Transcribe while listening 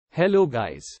Hello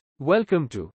guys. Welcome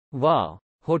to Wow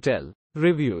Hotel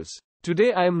Reviews.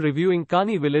 Today I am reviewing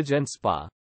Kaani Village and Spa.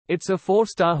 It's a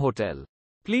 4-star hotel.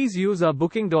 Please use our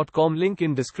booking.com link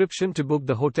in description to book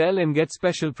the hotel and get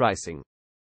special pricing.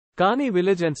 Kaani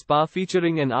Village and Spa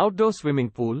featuring an outdoor swimming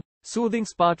pool, soothing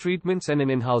spa treatments and an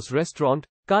in-house restaurant.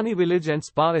 Kaani Village and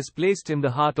Spa is placed in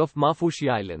the heart of Maafushi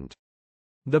Island.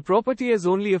 The property is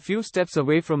only a few steps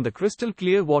away from the crystal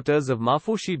clear waters of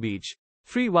Maafushi Beach.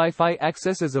 Free Wi-Fi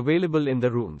access is available in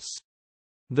the rooms.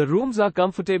 The rooms are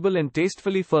comfortable and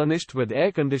tastefully furnished with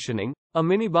air conditioning, a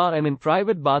minibar and a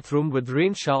private bathroom with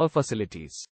rain shower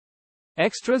facilities.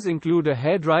 Extras include a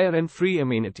hairdryer and free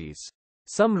amenities.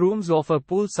 Some rooms offer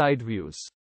poolside views.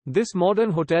 This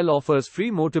modern hotel offers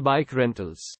free motorbike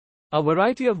rentals. A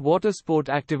variety of water sport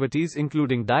activities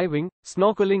including diving,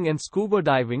 snorkeling and scuba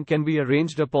diving can be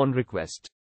arranged upon request.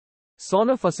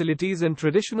 Sauna facilities and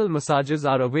traditional massages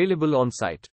are available on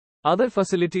site. Other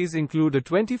facilities include a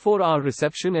 24-hour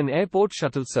reception and airport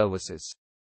shuttle services.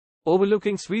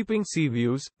 Overlooking sweeping sea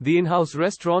views, the in-house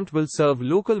restaurant will serve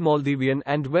local Maldivian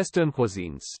and Western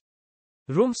cuisines.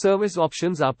 Room service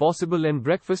options are possible and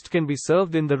breakfast can be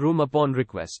served in the room upon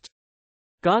request.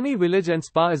 Kaani Village and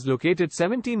Spa is located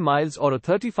 17 miles or a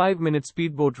 35-minute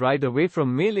speedboat ride away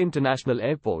from Male International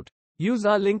Airport. Use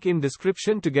our link in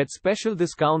description to get special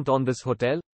discount on this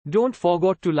hotel. Don't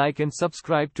forget to like and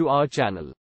subscribe to our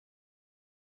channel.